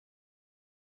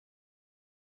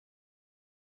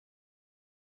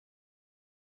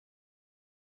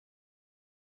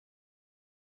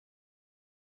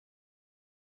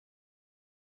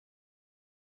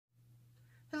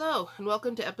Hello, and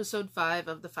welcome to episode 5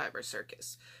 of the Fiber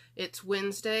Circus. It's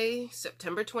Wednesday,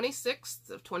 September 26th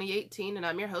of 2018, and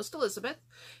I'm your host, Elizabeth.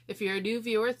 If you're a new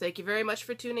viewer, thank you very much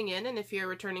for tuning in, and if you're a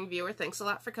returning viewer, thanks a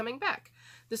lot for coming back.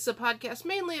 This is a podcast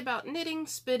mainly about knitting,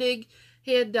 spitting,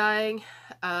 hand dyeing,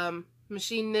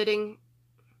 machine knitting,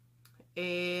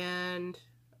 and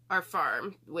our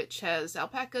farm, which has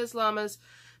alpacas, llamas,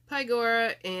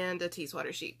 pygora, and a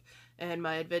Teeswater sheep, and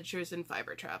my adventures in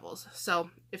fiber travels. So,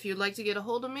 if you'd like to get a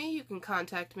hold of me, you can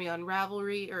contact me on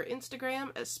Ravelry or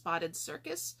Instagram as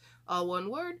Spottedcircus, all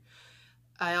one word.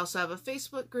 I also have a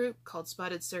Facebook group called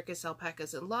Spottedcircus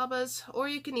Alpacas and Llamas, or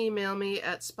you can email me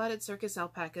at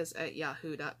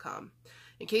spottedcircusalpacas@yahoo.com.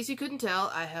 In case you couldn't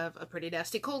tell, I have a pretty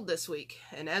nasty cold this week,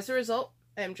 and as a result,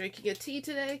 I am drinking a tea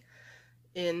today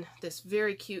in this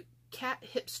very cute cat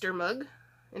hipster mug,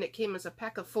 and it came as a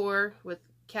pack of 4 with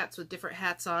cats with different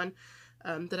hats on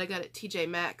that I got at TJ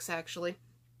Maxx, actually.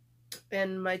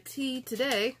 And my tea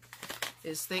today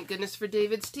is, thank goodness for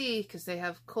David's Tea, because they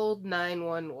have Cold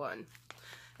 911.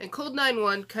 And Cold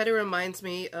 911 kind of reminds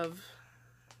me of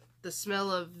the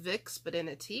smell of Vicks, but in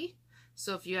a tea.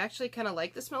 So if you actually kind of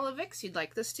like the smell of Vicks, you'd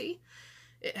like this tea.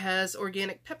 It has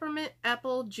organic peppermint,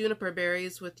 apple, juniper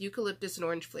berries with eucalyptus and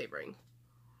orange flavoring.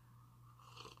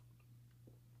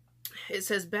 It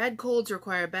says, bad colds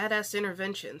require badass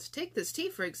interventions. Take this tea,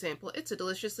 for example. It's a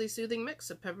deliciously soothing mix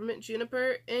of peppermint,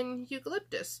 juniper, and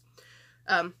eucalyptus.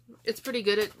 It's pretty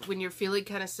good at when you're feeling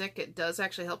kind of sick. It does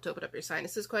actually help to open up your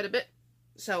sinuses quite a bit.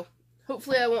 So,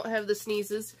 hopefully I won't have the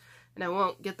sneezes, and I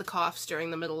won't get the coughs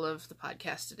during the middle of the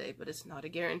podcast today, but it's not a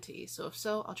guarantee. So if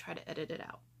so, I'll try to edit it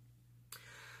out.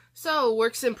 So,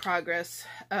 works in progress.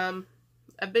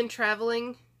 I've been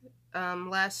traveling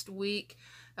last week.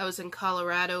 I was in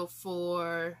Colorado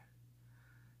for,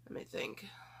 let me think,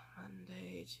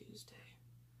 Monday, Tuesday,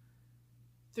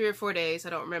 3 or 4 days. I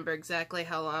don't remember exactly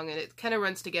how long, and it kind of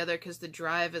runs together because the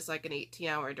drive is like an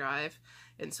 18-hour drive,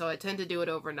 and so I tend to do it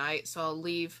overnight, so I'll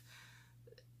leave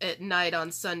at night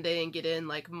on Sunday and get in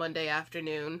like Monday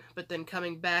afternoon, but then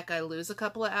coming back I lose a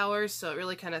couple of hours, so it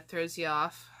really kind of throws you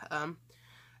off. I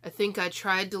think I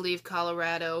tried to leave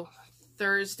Colorado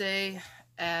Thursday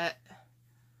at,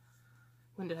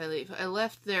 when did I leave? I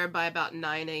left there by about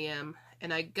 9 a.m.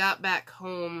 and I got back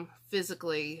home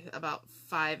physically about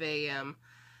 5 a.m.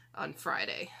 on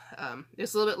Friday. It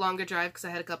was a little bit longer drive because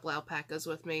I had a couple alpacas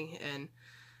with me, and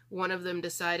one of them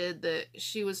decided that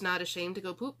she was not ashamed to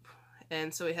go poop,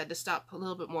 and so we had to stop a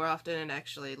little bit more often and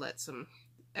actually let some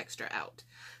extra out.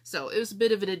 So it was a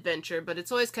bit of an adventure, but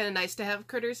it's always kind of nice to have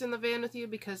critters in the van with you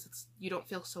because you don't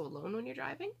feel so alone when you're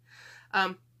driving.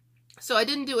 So I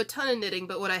didn't do a ton of knitting,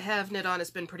 but what I have knit on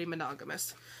has been pretty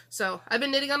monogamous. So I've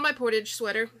been knitting on my portage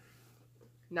sweater.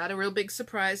 Not a real big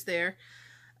surprise there.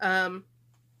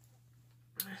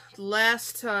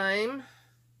 Last time,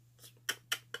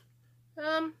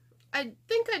 I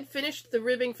think I'd finished the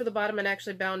ribbing for the bottom and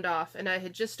actually bound off, and I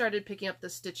had just started picking up the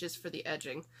stitches for the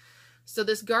edging. So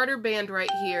this garter band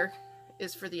right here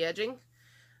is for the edging.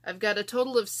 I've got a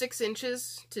total of 6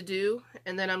 inches to do,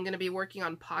 and then I'm going to be working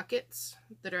on pockets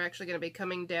that are actually going to be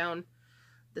coming down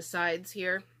the sides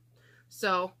here.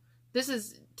 So this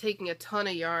is taking a ton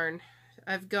of yarn.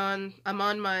 I'm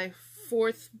on my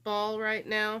 4th ball right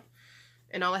now,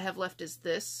 and all I have left is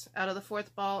this out of the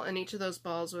 4th ball, and each of those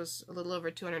balls was a little over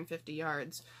 250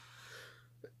 yards.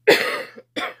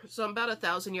 So I'm about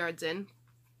 1,000 yards in.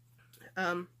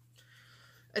 I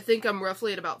think I'm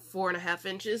roughly at about 4.5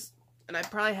 inches. And I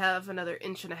probably have another 1.5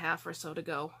 inches or so to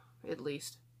go, at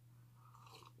least.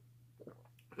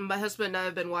 My husband and I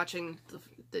have been watching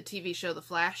the TV show The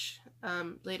Flash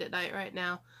late at night right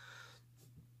now.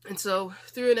 And so,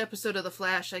 through an episode of The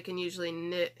Flash, I can usually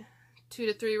knit 2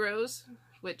 to 3 rows,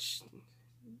 which,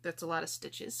 that's a lot of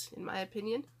stitches, in my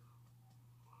opinion.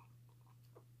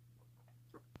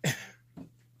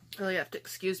 Well, you have to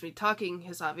excuse me. Talking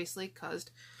has obviously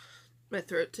caused my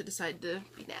throat to decide to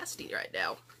be nasty right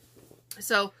now.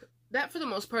 So, that for the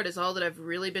most part is all that I've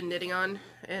really been knitting on,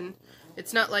 and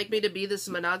it's not like me to be this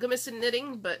monogamous in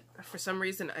knitting, but for some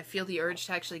reason I feel the urge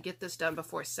to actually get this done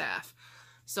before SAF.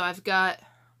 So I've got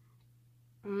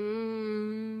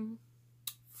 4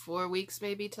 weeks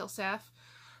maybe till SAF,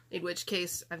 in which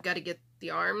case I've got to get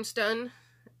the arms done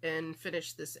and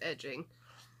finish this edging.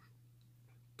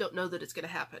 Don't know that it's going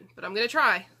to happen, but I'm going to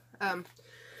try.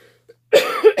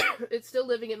 It's still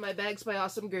living in my Bags by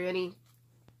Awesome Granny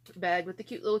bag with the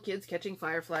cute little kids catching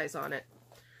fireflies on it.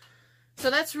 So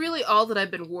that's really all that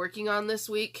I've been working on this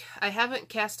week. I haven't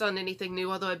cast on anything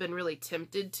new, although I've been really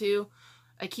tempted to.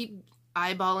 I keep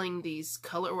eyeballing these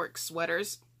colorwork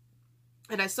sweaters,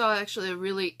 and I saw actually a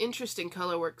really interesting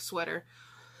colorwork sweater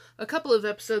a couple of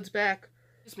episodes back,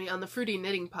 on the Fruity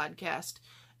Knitting podcast,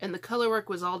 and the color work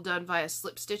was all done via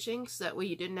slip stitching, so that way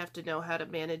you didn't have to know how to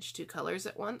manage 2 colors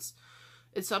at once.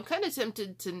 And so I'm kind of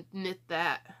tempted to knit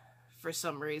that for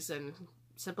some reason,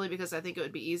 simply because I think it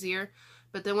would be easier.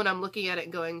 But then when I'm looking at it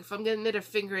and going, if I'm going to knit a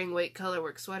fingering weight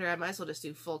colorwork sweater, I might as well just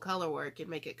do full color work and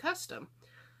make it custom.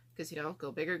 Because, you know,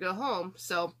 go big or go home.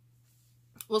 So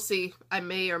we'll see. I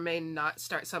may or may not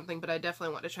start something, but I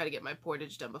definitely want to try to get my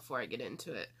portage done before I get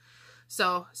into it.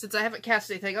 So since I haven't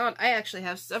cast anything on, I actually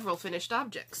have several finished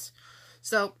objects.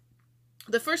 So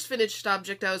the first finished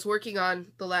object I was working on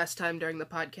the last time during the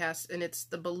podcast, and it's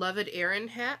the beloved Aran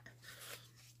hat.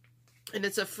 And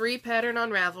it's a free pattern on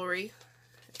Ravelry.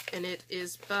 And it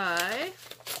is by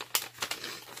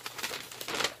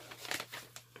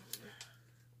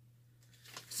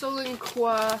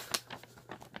Solinqua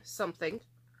something.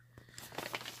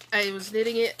 I was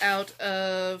knitting it out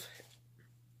of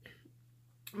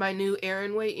my new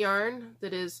Aran Hat Yarn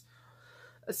that is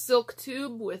a silk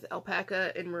tube with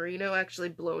alpaca and merino actually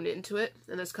blown into it.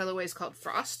 And this colorway is called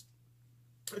Frost.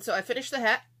 And so I finished the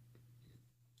hat.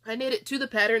 I knit it to the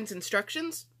pattern's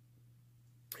instructions.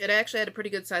 And I actually had a pretty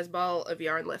good sized ball of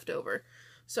yarn left over.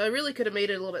 So I really could have made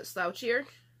it a little bit slouchier.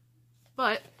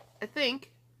 But I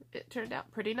think it turned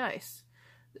out pretty nice.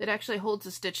 It actually holds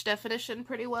the stitch definition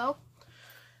pretty well.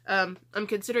 I'm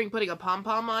considering putting a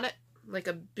pom-pom on it. Like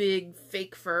a big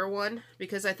fake fur one.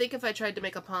 Because I think if I tried to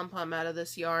make a pom-pom out of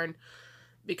this yarn,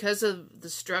 because of the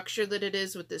structure that it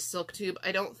is with this silk tube,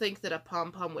 I don't think that a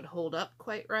pom-pom would hold up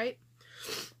quite right.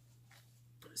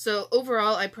 So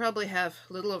overall, I probably have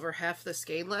a little over half the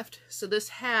skein left. So this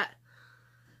hat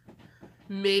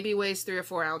maybe weighs 3 or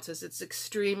 4 ounces. It's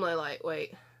extremely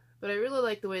lightweight. But I really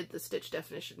like the way that the stitch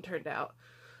definition turned out.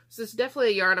 So it's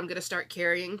definitely a yarn I'm going to start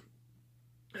carrying.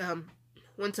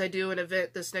 Once I do an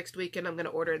event this next weekend, I'm going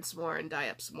to order in some more and dye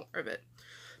up some more of it.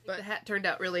 But the hat turned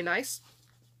out really nice.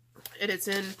 And it's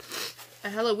in a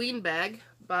Halloween bag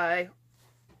by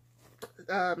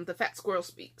the Fat Squirrel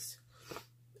Speaks.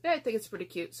 Yeah, I think it's pretty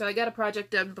cute. So I got a project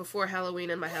done before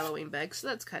Halloween in my Halloween bag, so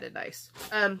that's kind of nice.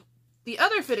 The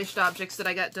other finished objects that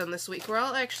I got done this week were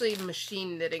all actually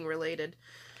machine knitting related.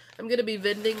 I'm going to be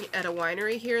vending at a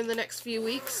winery here in the next few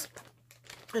weeks,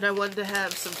 and I wanted to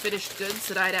have some finished goods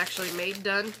that I'd actually made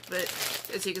done, but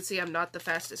as you can see, I'm not the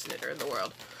fastest knitter in the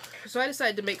world. So I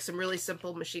decided to make some really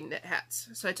simple machine knit hats.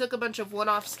 So I took a bunch of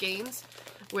one-off skeins,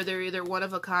 where they're either one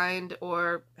of a kind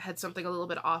or had something a little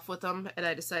bit off with them, and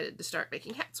I decided to start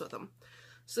making hats with them.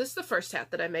 So this is the first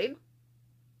hat that I made.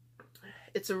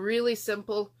 It's a really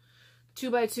simple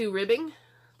 2x2 ribbing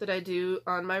that I do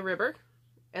on my ribber,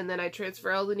 and then I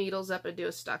transfer all the needles up and do a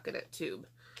stockinette tube.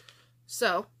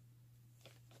 So,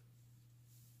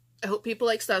 I hope people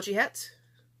like slouchy hats,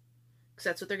 because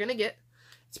that's what they're going to get.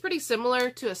 It's pretty similar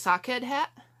to a sockhead hat.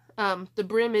 The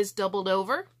brim is doubled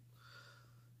over,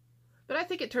 but I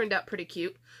think it turned out pretty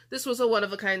cute. This was a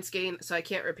one-of-a-kind skein, so I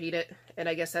can't repeat it, and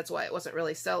I guess that's why it wasn't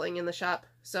really selling in the shop.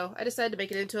 So I decided to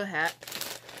make it into a hat.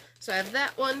 So I have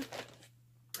that one.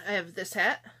 I have this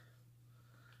hat,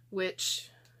 which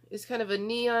is kind of a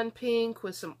neon pink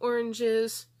with some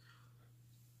oranges.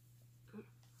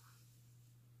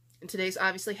 And today's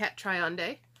obviously hat try-on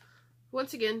day.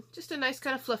 Once again, just a nice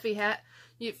kind of fluffy hat.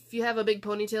 If you have a big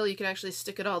ponytail, you can actually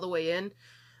stick it all the way in.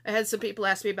 I had some people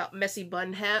ask me about messy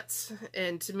bun hats,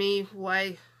 and to me,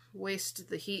 why waste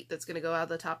the heat that's going to go out of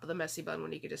the top of the messy bun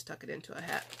when you could just tuck it into a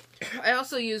hat. I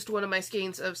also used one of my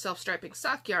skeins of self-striping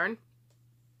sock yarn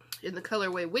in the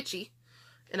colorway Witchy,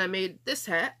 and I made this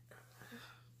hat,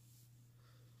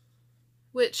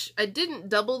 which I didn't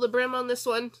double the brim on this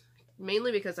one,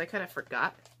 mainly because I kind of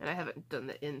forgot, and I haven't done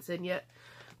the ends in yet,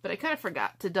 but I kind of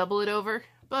forgot to double it over.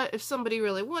 But if somebody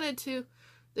really wanted to,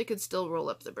 they could still roll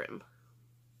up the brim.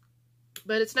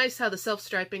 But it's nice how the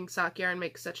self-striping sock yarn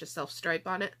makes such a self-stripe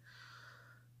on it.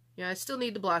 Yeah, I still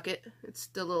need to block it. It's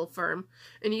still a little firm.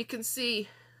 And you can see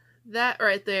that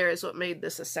right there is what made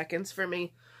this a seconds for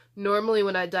me. Normally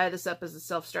when I dye this up as a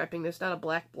self-striping, there's not a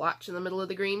black blotch in the middle of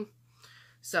the green.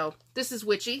 So this is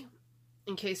Witchy,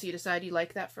 in case you decide you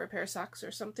like that for a pair of socks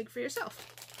or something for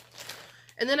yourself.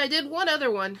 And then I did one other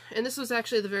one, and this was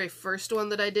actually the very first one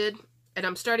that I did, and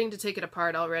I'm starting to take it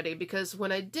apart already, because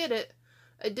when I did it,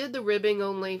 I did the ribbing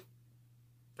only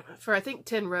for I think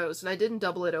 10 rows, and I didn't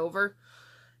double it over,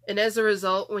 and as a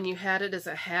result, when you had it as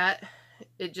a hat,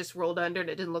 it just rolled under and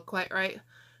it didn't look quite right.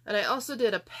 And I also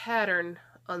did a pattern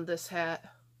on this hat,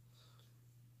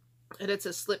 and it's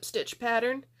a slip stitch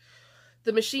pattern.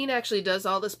 The machine actually does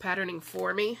all this patterning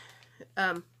for me.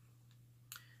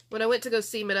 When I went to go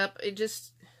seam it up,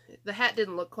 the hat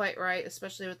didn't look quite right,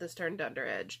 especially with this turned under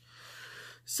edge.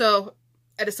 So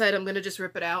I decided I'm going to just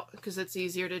rip it out because it's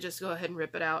easier to just go ahead and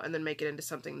rip it out and then make it into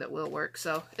something that will work.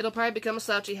 So it'll probably become a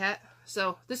slouchy hat.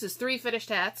 So this is 3 finished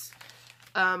hats.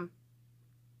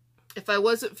 If I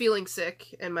wasn't feeling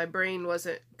sick and my brain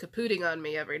wasn't kapooting on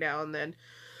me every now and then,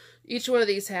 each one of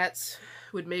these hats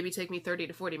would maybe take me 30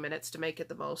 to 40 minutes to make it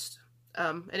the most.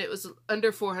 And it was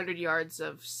under 400 yards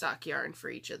of sock yarn for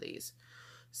each of these.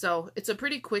 So it's a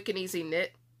pretty quick and easy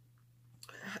knit.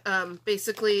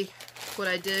 Basically, what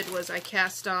I did was I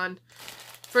cast on,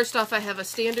 first off, I have a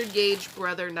standard gauge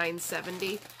Brother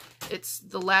 970. It's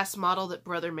the last model that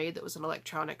Brother made that was an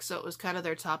electronic, so it was kind of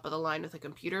their top of the line with a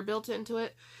computer built into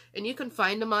it. And you can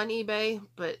find them on eBay,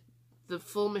 but the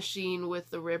full machine with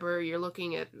the ribber, you're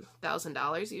looking at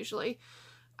 $1,000 usually.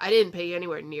 I didn't pay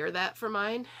anywhere near that for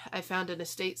mine. I found an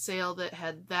estate sale that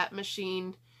had that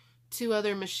machine, 2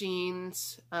 other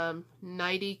machines,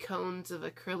 90 cones of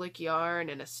acrylic yarn,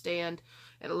 and a stand,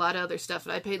 and a lot of other stuff,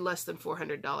 and I paid less than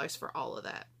 $400 for all of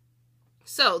that.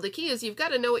 So the key is you've got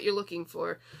to know what you're looking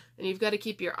for, and you've got to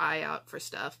keep your eye out for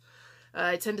stuff.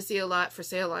 I tend to see a lot for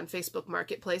sale on Facebook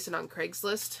Marketplace and on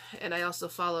Craigslist, and I also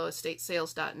follow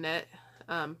estatesales.net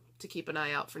to keep an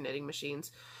eye out for knitting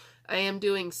machines. I am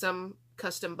doing some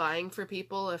custom buying for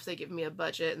people. If they give me a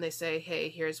budget and they say, hey,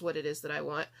 here's what it is that I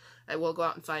want, I will go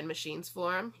out and find machines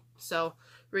for them. So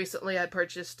recently I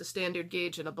purchased a standard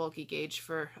gauge and a bulky gauge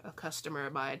for a customer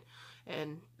of mine,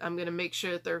 and I'm going to make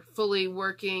sure that they're fully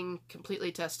working,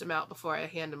 completely test them out before I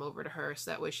hand them over to her,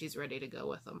 so that way she's ready to go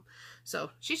with them. So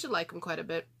she should like them quite a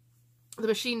bit. The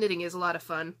machine knitting is a lot of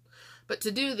fun, but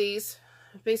to do these,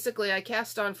 basically I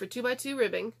cast on for 2x2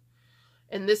 ribbing,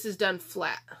 and this is done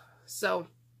flat. So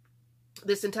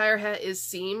this entire hat is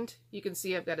seamed. You can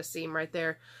see I've got a seam right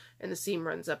there, and the seam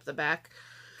runs up the back.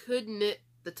 Could knit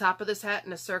the top of this hat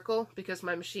in a circle because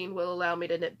my machine will allow me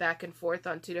to knit back and forth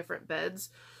on 2 different beds,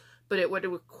 but it would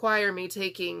require me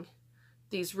taking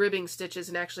these ribbing stitches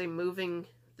and actually moving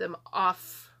them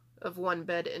off of one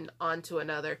bed and onto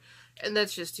another, and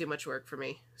that's just too much work for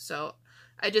me. So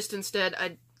I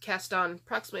cast on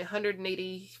approximately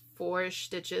 184-ish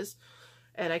stitches,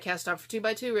 and I cast on for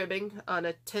 2x2 ribbing on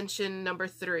a tension number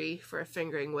 3 for a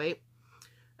fingering weight.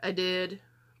 I did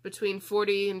between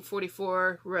 40 and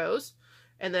 44 rows,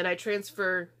 and then I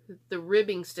transfer the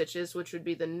ribbing stitches, which would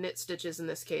be the knit stitches in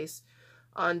this case,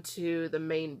 onto the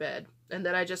main bed. And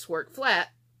then I just work flat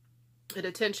at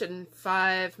a tension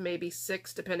 5, maybe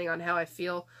 6, depending on how I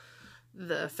feel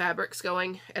the fabric's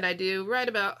going. And I do right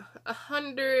about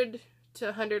 100 to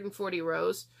 140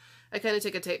 rows. I kind of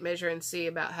take a tape measure and see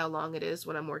about how long it is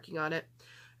when I'm working on it.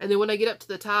 And then when I get up to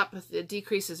the top, the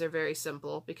decreases are very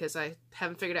simple because I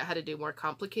haven't figured out how to do more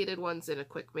complicated ones in a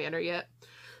quick manner yet.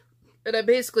 And I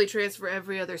basically transfer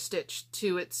every other stitch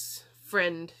to its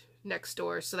friend next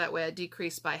door, so that way I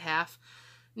decrease by half,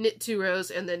 knit 2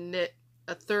 rows, and then knit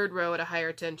a 3rd row at a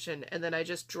higher tension, and then I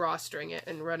just drawstring it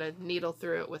and run a needle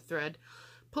through it with thread,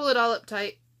 pull it all up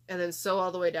tight, and then sew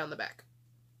all the way down the back.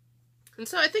 And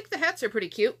so I think the hats are pretty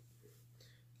cute.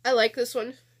 I like this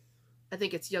one. I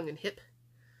think it's young and hip.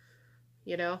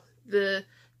 You know, the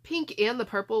pink and the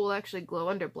purple will actually glow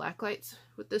under black lights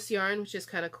with this yarn, which is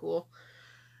kind of cool.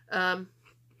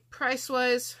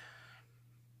 Price-wise,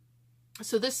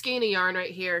 so this skein of yarn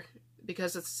right here,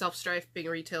 because it's self-striping,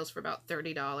 retails for about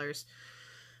 $30.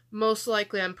 Most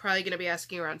likely I'm probably going to be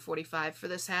asking around $45 for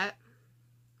this hat.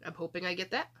 I'm hoping I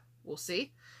get that. We'll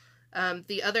see.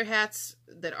 The other hats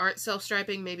that aren't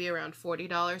self-striping, maybe around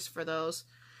 $40 for those.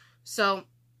 So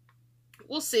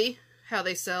we'll see how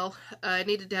they sell. I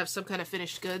needed to have some kind of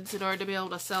finished goods in order to be able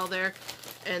to sell there,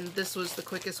 and this was the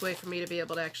quickest way for me to be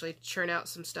able to actually churn out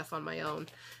some stuff on my own.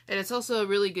 And it's also a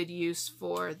really good use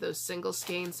for those single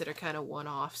skeins that are kind of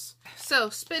one-offs. So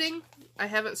spinning, I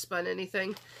haven't spun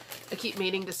anything. I keep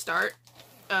meaning to start.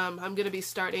 I'm going to be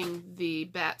starting the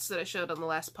bats that I showed on the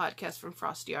last podcast from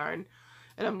Frost Yarn,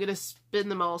 and I'm going to spin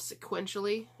them all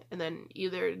sequentially and then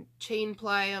either chain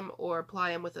ply them or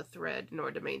ply them with a thread in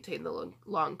order to maintain the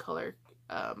long color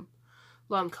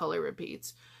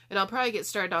repeats. And I'll probably get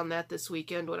started on that this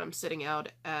weekend when I'm sitting out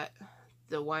at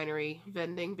the winery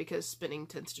vending, because spinning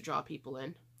tends to draw people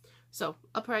in. So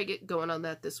I'll probably get going on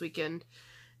that this weekend.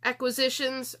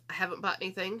 Acquisitions, I haven't bought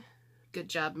anything. Good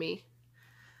job, me.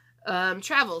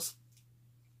 Travels.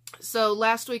 So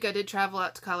last week I did travel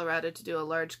out to Colorado to do a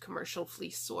large commercial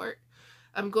fleece sort.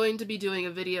 I'm going to be doing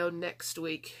a video next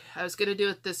week. I was going to do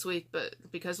it this week, but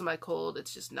because of my cold,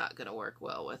 it's just not going to work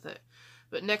well with it.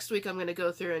 But next week I'm going to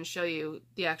go through and show you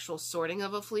the actual sorting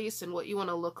of a fleece and what you want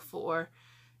to look for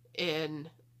in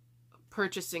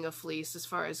purchasing a fleece as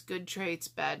far as good traits,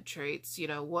 bad traits, you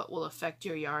know, what will affect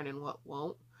your yarn and what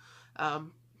won't.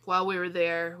 while we were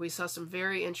there, we saw some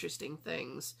very interesting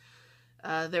things.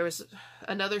 There was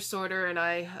another sorter,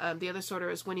 and the other sorter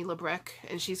is Winnie Lebrec,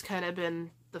 and she's kind of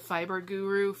been the fiber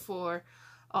guru for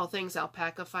all things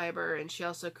alpaca fiber, and she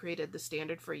also created the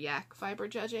standard for yak fiber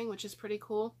judging, which is pretty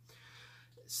cool.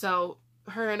 So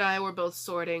her and I were both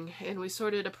sorting, and we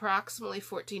sorted approximately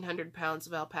 1,400 pounds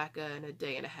of alpaca in a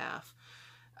day and a half.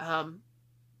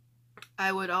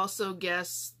 I would also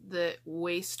guess that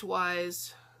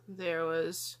waste-wise, there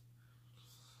was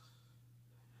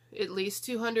at least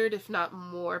 200, if not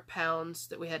more, pounds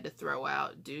that we had to throw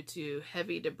out due to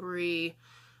heavy debris,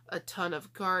 a ton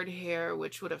of guard hair,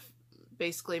 which would have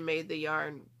basically made the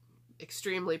yarn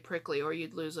extremely prickly, or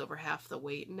you'd lose over half the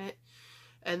weight in it.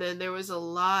 And then there was a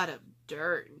lot of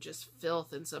dirt and just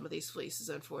filth in some of these fleeces,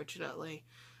 unfortunately.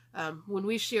 When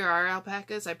we shear our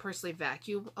alpacas, I personally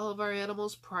vacuum all of our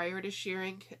animals prior to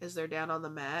shearing as they're down on the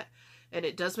mat, and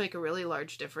it does make a really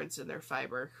large difference in their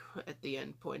fiber at the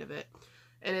end point of it.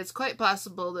 And it's quite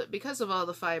possible that because of all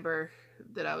the fiber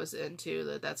that I was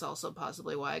into, that's also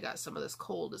possibly why I got some of this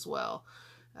cold as well.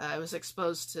 I was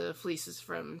exposed to fleeces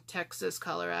from Texas,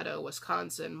 Colorado,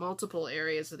 Wisconsin, multiple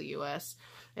areas of the U.S.,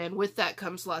 and with that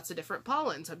comes lots of different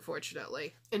pollens,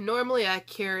 unfortunately. And normally I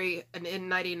carry an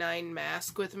N99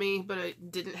 mask with me, but I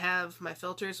didn't have my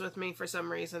filters with me for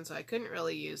some reason, so I couldn't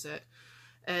really use it.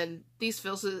 And these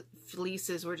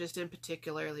fleeces were just in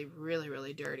particularly really,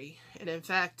 really dirty. And in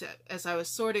fact, as I was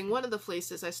sorting one of the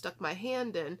fleeces, I stuck my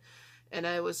hand in, and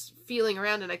I was feeling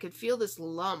around, and I could feel this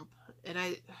lump. And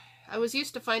I was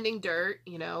used to finding dirt,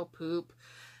 you know, poop,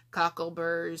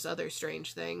 cockleburrs, other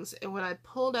strange things. And when I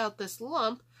pulled out this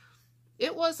lump,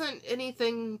 it wasn't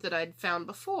anything that I'd found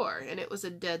before, and it was a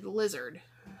dead lizard.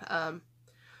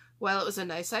 While it was a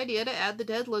nice idea to add the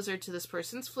dead lizard to this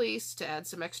person's fleece to add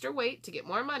some extra weight to get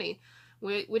more money,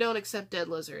 we don't accept dead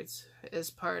lizards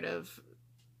as part of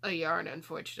a yarn,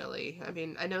 unfortunately. I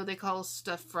mean, I know they call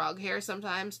stuff frog hair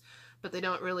sometimes, but they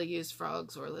don't really use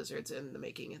frogs or lizards in the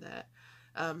making of that.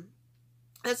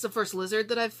 That's the first lizard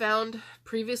that I've found.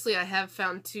 Previously, I have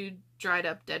found 2 dried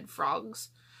up dead frogs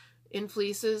in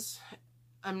fleeces.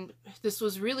 This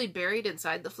was really buried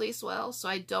inside the fleece well, so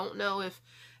I don't know if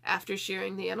after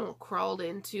shearing the animal crawled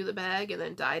into the bag and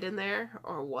then died in there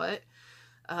or what.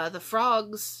 The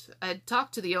frogs, I'd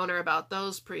talked to the owner about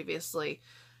those previously,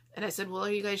 and I said, well,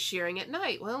 are you guys shearing at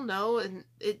night? Well, no, and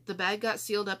the bag got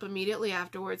sealed up immediately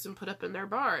afterwards and put up in their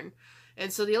barn.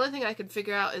 And so the only thing I could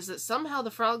figure out is that somehow the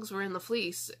frogs were in the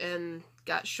fleece and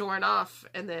got shorn off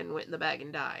and then went in the bag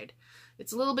and died.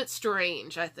 It's a little bit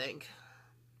strange, I think.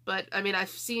 But, I mean,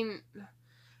 actually,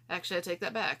 I take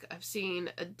that back. I've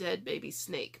seen a dead baby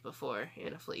snake before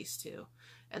in a fleece, too.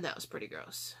 And that was pretty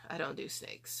gross. I don't do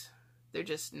snakes. They're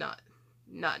just not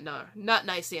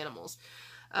nice animals.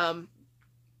 And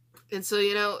so,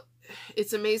 you know,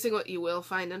 it's amazing what you will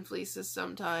find in fleeces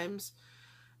sometimes.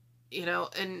 You know,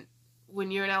 and when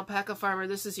you're an alpaca farmer,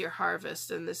 this is your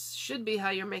harvest, and this should be how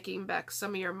you're making back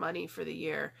some of your money for the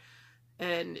year.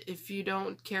 And if you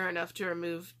don't care enough to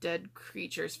remove dead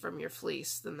creatures from your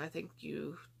fleece, then I think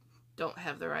you don't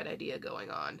have the right idea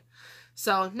going on.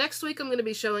 So next week I'm going to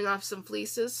be showing off some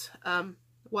fleeces.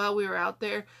 While we were out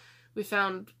there, we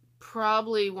found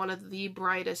probably one of the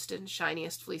brightest and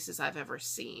shiniest fleeces I've ever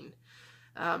seen.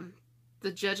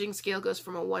 The judging scale goes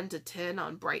from a 1 to 10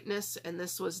 on brightness, and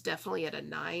this was definitely at a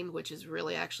 9, which is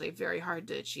really actually very hard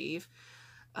to achieve.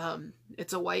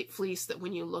 It's a white fleece that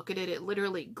when you look at it, it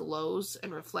literally glows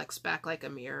and reflects back like a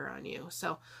mirror on you.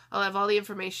 So I'll have all the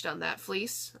information on that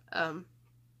fleece.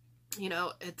 You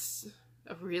know, it's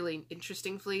a really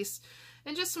interesting fleece,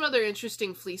 and just some other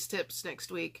interesting fleece tips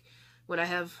next week when I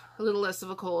have a little less of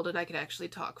a cold and I can actually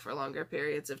talk for longer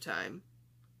periods of time.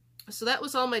 So that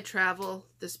was all my travel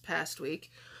this past week.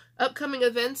 Upcoming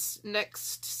events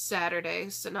next Saturday,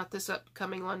 so not this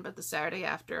upcoming one, but the Saturday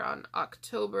after on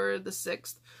October the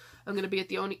 6th. I'm going to be at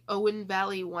the Owen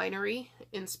Valley Winery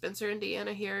in Spencer,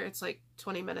 Indiana here. It's like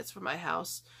 20 minutes from my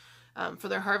house for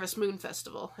their Harvest Moon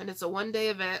Festival. And it's a one-day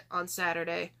event on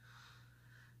Saturday.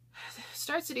 It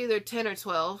starts at either 10 or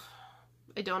 12.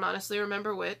 I don't honestly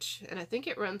remember which, and I think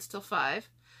it runs till 5.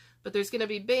 But there's going to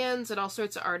be bands and all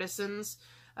sorts of artisans.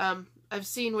 I've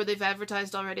seen where they've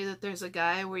advertised already that there's a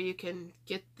guy where you can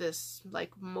get this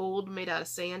like mold made out of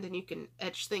sand and you can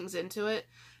etch things into it,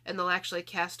 and they'll actually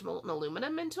cast molten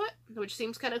aluminum into it, which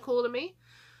seems kind of cool to me.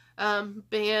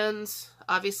 Bands,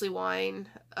 obviously wine.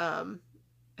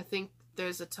 I think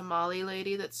there's a tamale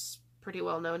lady that's pretty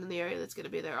well known in the area that's going to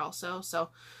be there also. So,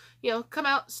 you know, come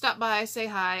out, stop by, say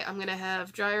hi. I'm going to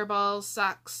have dryer balls,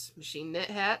 socks, machine knit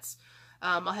hats.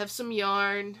 I'll have some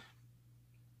yarn.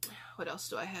 What else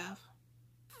do I have?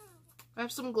 I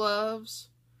have some gloves.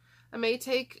 I may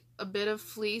take a bit of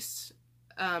fleece.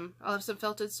 I'll have some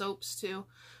felted soaps too.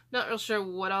 Not real sure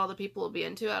what all the people will be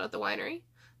into out at the winery,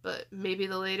 but maybe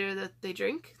the later that they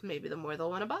drink, maybe the more they'll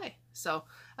want to buy. So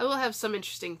I will have some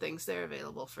interesting things there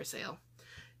available for sale.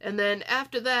 And then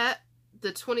after that,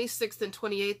 the 26th and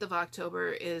 28th of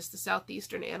October is the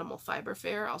Southeastern Animal Fiber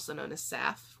Fair, also known as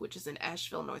SAF, which is in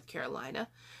Asheville, North Carolina.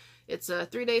 It's a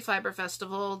 3-day fiber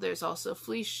festival. There's also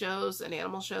fleece shows and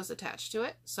animal shows attached to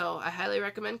it, so I highly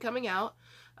recommend coming out.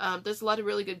 There's a lot of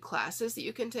really good classes that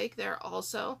you can take there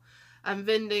also. I'm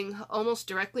vending almost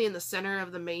directly in the center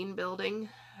of the main building.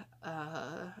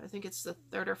 I think it's the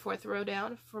 3rd or 4th row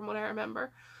down from what I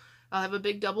remember. I'll have a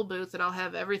big double booth, and I'll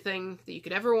have everything that you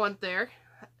could ever want there,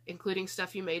 including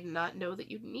stuff you may not know that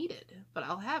you needed, but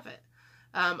I'll have it.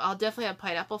 I'll definitely have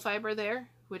pineapple fiber there,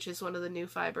 which is one of the new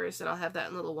fibers, and I'll have that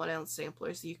in little 1-ounce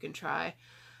samplers that you can try.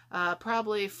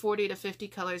 Probably 40 to 50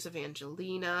 colors of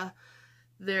Angelina.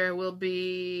 There will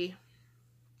be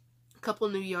a couple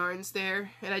new yarns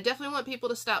there, and I definitely want people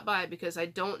to stop by because I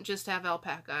don't just have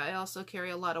alpaca. I also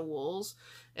carry a lot of wools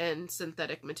and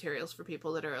synthetic materials for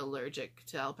people that are allergic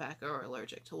to alpaca or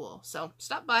allergic to wool. So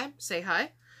stop by, say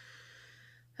hi.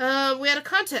 We had a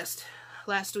contest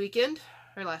last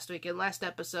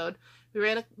episode. We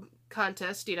ran a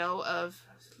contest, of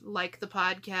like the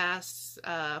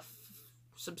podcast,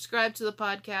 subscribe to the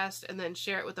podcast, and then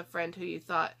share it with a friend who you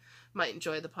thought might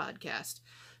enjoy the podcast.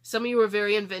 Some of you were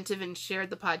very inventive and shared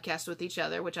the podcast with each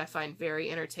other, which I find very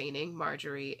entertaining,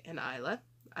 Marjorie and Isla.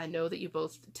 I know that you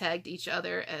both tagged each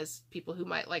other as people who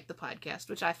might like the podcast,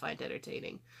 which I find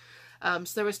entertaining.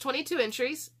 So there was 22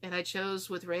 entries, and I chose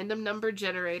with random number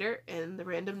generator, and the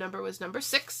random number was number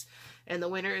 6, and the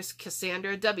winner is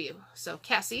Cassandra W. So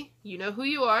Cassie, you know who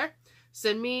you are.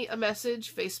 Send me a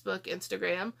message, Facebook,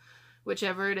 Instagram,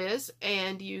 whichever it is,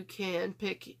 and you can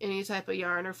pick any type of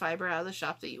yarn or fiber out of the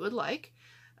shop that you would like.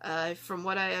 From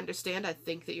what I understand, I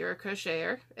think that you're a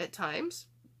crocheter at times.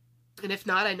 And if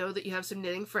not, I know that you have some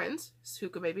knitting friends who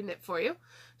could maybe knit for you.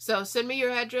 So send me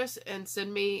your address and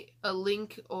send me a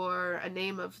link or a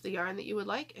name of the yarn that you would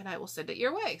like, and I will send it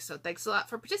your way. So thanks a lot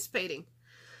for participating.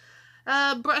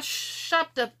 Brush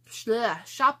shop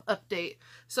update.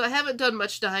 So I haven't done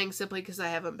much dyeing simply because I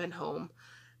haven't been home.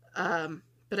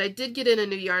 But I did get in a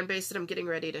new yarn base that I'm getting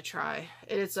ready to try.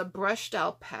 And it's a brushed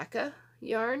alpaca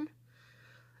yarn.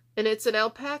 And it's an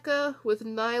alpaca with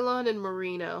nylon and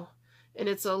merino. And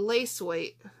it's a lace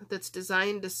weight that's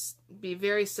designed to be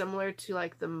very similar to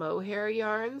like the mohair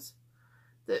yarns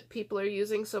that people are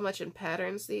using so much in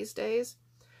patterns these days.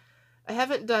 I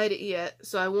haven't dyed it yet,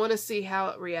 so I want to see how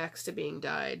it reacts to being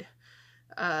dyed.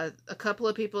 A couple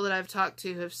of people that I've talked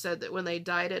to have said that when they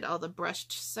dyed it, all the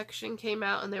brushed section came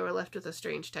out and they were left with a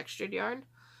strange textured yarn.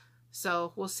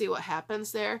 So we'll see what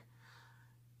happens there.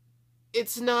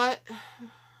 It's not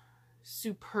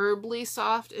superbly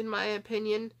soft in my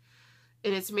opinion.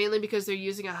 And it's mainly because they're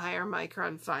using a higher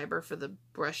micron fiber for the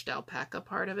brushed alpaca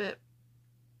part of it.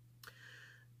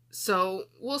 So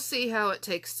we'll see how it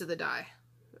takes to the dye.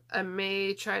 I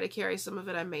may try to carry some of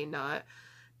it, I may not.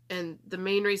 And the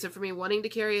main reason for me wanting to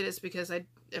carry it is because I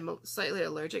am slightly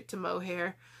allergic to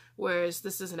mohair, whereas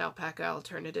this is an alpaca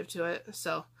alternative to it.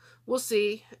 So we'll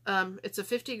see. It's a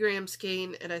 50-gram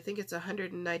skein, and I think it's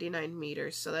 199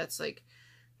 meters, so that's like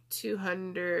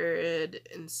 200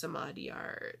 and some odd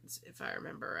yards, if I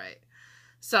remember right.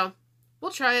 So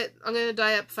we'll try it. I'm going to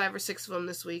dye up 5 or 6 of them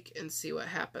this week and see what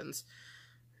happens.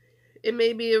 It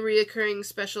may be a reoccurring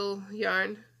special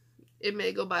yarn. It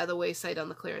may go by the wayside on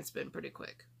the clearance bin pretty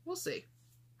quick. We'll see.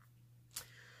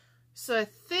 So I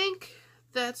think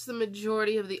that's the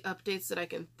majority of the updates that I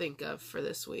can think of for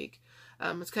this week.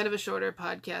 It's kind of a shorter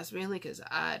podcast, mainly because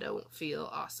I don't feel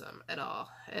awesome at all.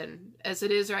 And as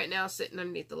it is right now, sitting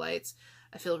underneath the lights,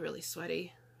 I feel really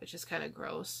sweaty, which is kind of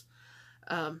gross.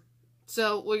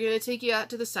 So we're going to take you out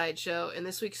to the sideshow, and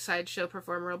this week's sideshow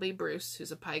performer will be Bruce,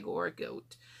 who's a Pygora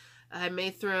goat. I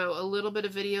may throw a little bit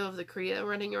of video of the Kriya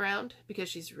running around, because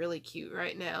she's really cute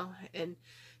right now, and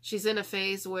she's in a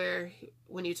phase where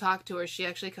when you talk to her, she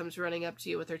actually comes running up to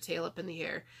you with her tail up in the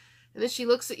air. And then she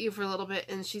looks at you for a little bit,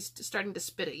 and she's starting to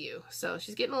spit at you. So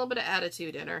she's getting a little bit of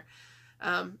attitude in her.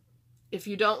 If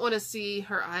you don't want to see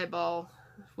her eyeball,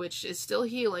 which is still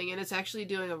healing, and it's actually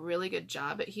doing a really good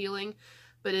job at healing,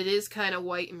 but it is kind of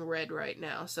white and red right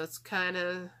now. So it's kind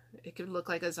of, it could look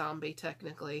like a zombie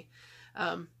technically.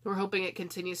 We're hoping it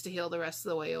continues to heal the rest of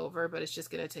the way over, but it's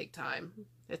just going to take time.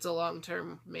 It's a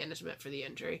long-term management for the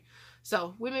injury.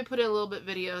 So we may put in a little bit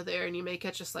video there, and you may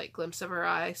catch a slight glimpse of her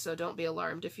eye, so don't be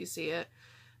alarmed if you see it.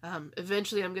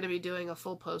 Eventually I'm going to be doing a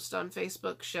full post on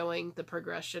Facebook showing the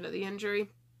progression of the injury.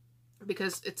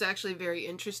 because it's actually very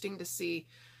interesting to see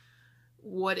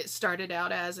what it started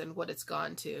out as and what it's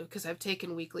gone to, because I've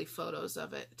taken weekly photos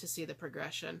of it to see the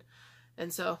progression.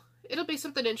 And so it'll be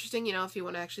something interesting, you know, if you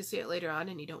want to actually see it later on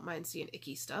and you don't mind seeing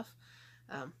icky stuff.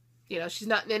 You know, she's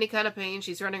not in any kind of pain.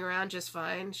 She's running around just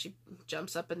fine. She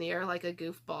jumps up in the air like a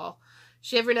goofball.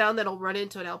 She every now and then will run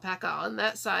into an alpaca on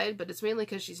that side, but it's mainly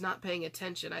because she's not paying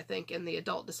attention, I think, and the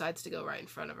adult decides to go right in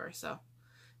front of her. So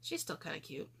she's still kind of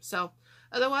cute. So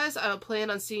otherwise, I'll plan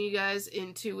on seeing you guys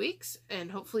in 2 weeks,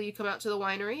 and hopefully you come out to the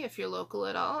winery if you're local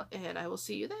at all, and I will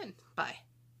see you then. Bye.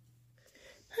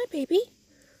 Hi, baby.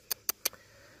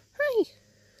 Hi.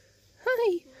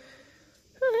 Hi.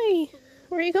 Hi.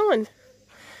 Where are you going?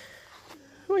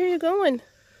 Where are you going?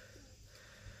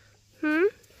 Where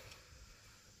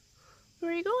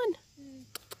are you going?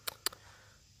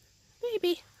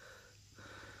 Baby.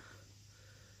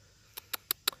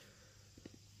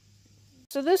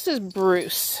 So this is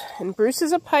Bruce, and Bruce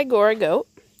is a Pygora goat.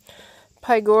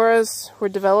 Pygoras were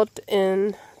developed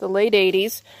in the late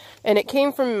 80s, and it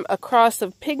came from a cross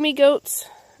of pygmy goats,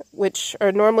 which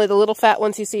are normally the little fat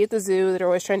ones you see at the zoo that are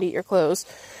always trying to eat your clothes,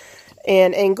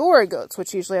 and Angora goats,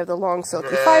 which usually have the long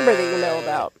silky fiber that you know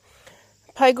about.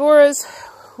 Pygoras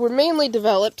were mainly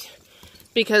developed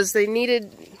because they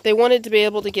wanted to be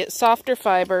able to get softer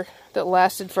fiber that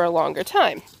lasted for a longer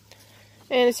time.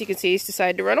 And as you can see, he's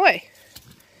decided to run away.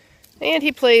 And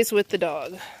he plays with the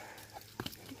dog.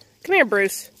 Come here,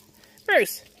 Bruce.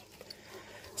 Bruce.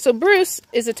 So Bruce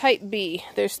is a type B.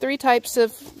 There's 3 types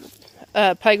of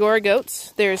Pygora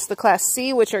goats. There's the class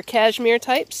C, which are cashmere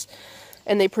types,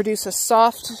 and they produce a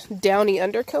soft, downy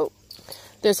undercoat.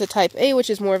 There's a type A, which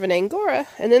is more of an Angora,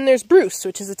 and then there's Bruce,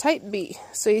 which is a type B.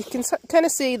 So you can kind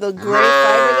of see the gray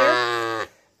fiber there.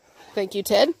 Thank you,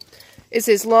 Ted. Is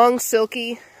his long,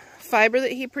 silky fiber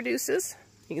that he produces.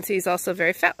 You can see he's also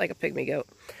very fat, like a pygmy goat.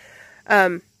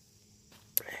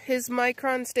 His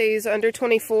micron stays under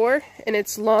 24, and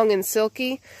it's long and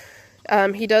silky.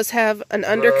 He does have an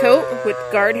undercoat with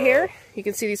guard hair. You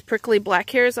can see these prickly black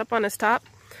hairs up on his top.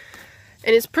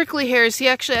 And his prickly hairs, he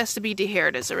actually has to be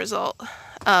dehaired as a result.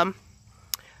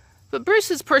 But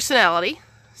Bruce's personality,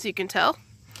 as you can tell,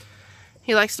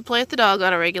 he likes to play with the dog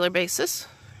on a regular basis,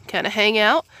 kind of hang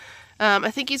out.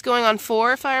 I think he's going on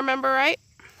 4 if I remember right.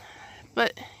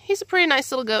 But he's a pretty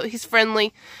nice little goat. He's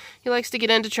friendly. He likes to get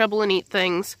into trouble and eat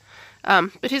things.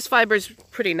 But his fiber's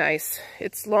pretty nice.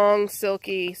 It's long,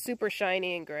 silky, super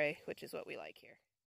shiny and gray, which is what we like here.